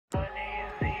People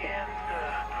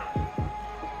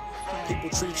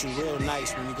treat you real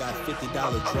nice when you got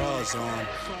 $50 draws on.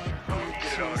 I'm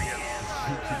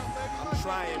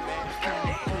trying, man.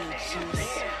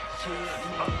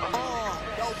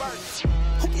 Yo, Bert.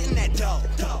 Who getting that dough?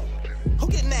 Who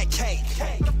getting that cake?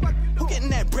 Who getting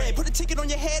that bread? Put a ticket on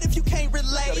your head if you can't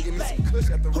relate. Who getting that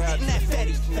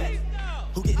fatty?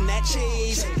 Who getting that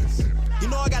cheese? You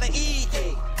know I gotta eat.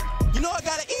 You know I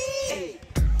gotta eat.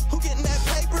 Who getting that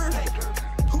paper?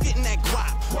 Who getting that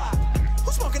guap?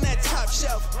 Who smoking that top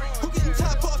shelf? Who getting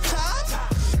top off top?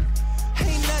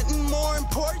 Ain't nothing more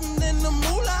important than the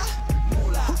moolah.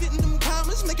 Who getting them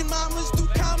commas? Making mamas do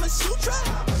Kama Sutra.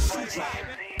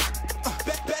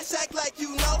 Best act like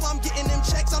you know I'm getting them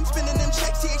checks. I'm spending them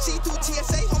checks. THC through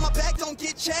TSA on my back, don't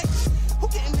get checked. Who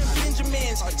getting them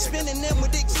Benjamins? Spending them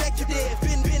with executive,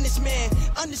 businessman.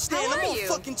 Understand, I'm on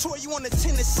fucking tour, you on the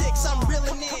 10 to 6. I'm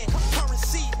reeling in.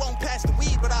 Currency won't pass the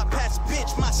weed, but I'll pass a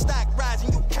bitch. My stock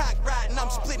rising, you cock riding. I'm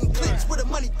splitting clips with a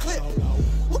money clip.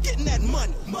 Who getting that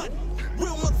money?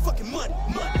 Real motherfucking money.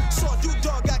 Saw a dude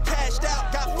dog got cashed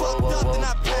out, got fucked up, then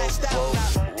I passed out.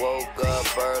 Woke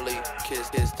up early,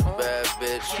 kissed the bad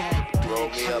bitch,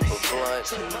 rolled me up a blunt,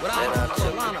 then I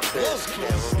took a piss.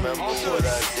 Can't remember what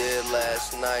I did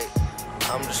last night.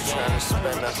 I'm just trying to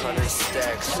spend 100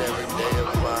 stacks every day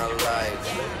of my life.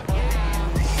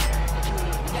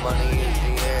 Money is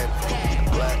the end.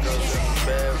 Black girls in the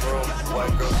bedroom,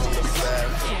 white girls in the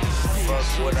bathroom. Fuck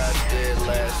what I did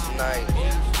last night.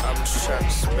 I'm just trying to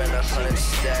spend 100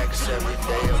 stacks every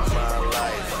day of my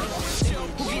life.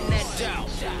 Who getting that dough?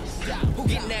 Who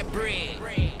getting that bread?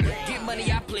 Get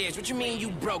money, I pledge. What you mean you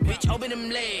broke, bitch? Open them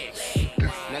legs.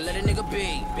 Now let a nigga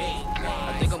be.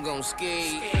 I think I'm gon'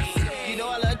 ski. You know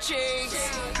I love cheese.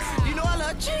 You know I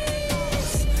love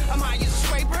cheese. I'm high as a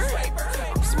scraper.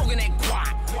 Smoking that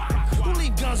guap. Who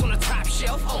leave guns on the top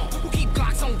shelf? Who keep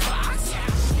Glocks on Glocks?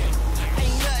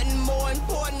 Ain't nothing more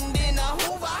important than a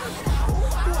Hoover.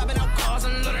 Who hopping out cars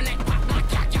and loading that pop.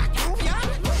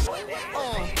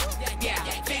 Yeah,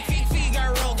 big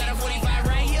Figaro. Got a 45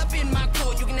 right here up in my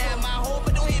coat. You can have my hoe,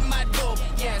 but don't hit my dope.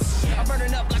 Yes, I'm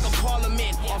burning up like a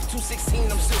parliament. Off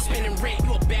 216, I'm still spinning rent.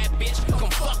 You a bad bitch,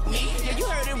 come fuck me. Yeah, you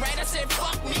heard it right, I said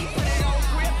fuck me. Put it on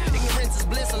grip, ignorance is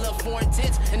bliss. I love foreign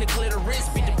tits and the clitoris.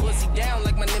 Beat the pussy down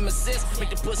like my nemesis.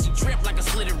 Make the pussy drip like a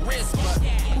slitted wrist. But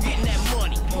who getting that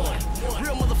money?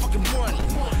 Real motherfucking money.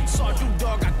 Saw a dude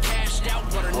dog, got cashed out.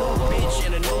 Got a new bitch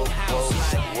and a new house.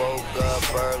 Woke up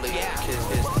early, kissed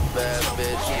the bad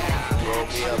bitch, rolled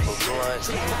me up a blunt,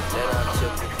 then I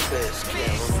took a piss.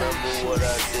 Can't remember what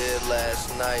I did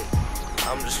last night.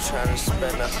 I'm just trying to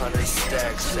spend 100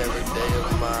 stacks every day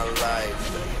of my life.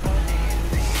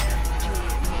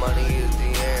 Money is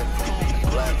the end.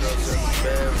 Black girls in the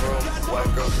bedroom,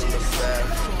 white girls in the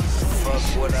bathroom. Fuck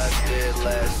what I did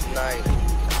last night.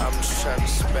 I'm just trying to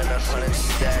spend 100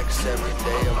 stacks every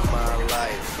day of my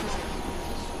life.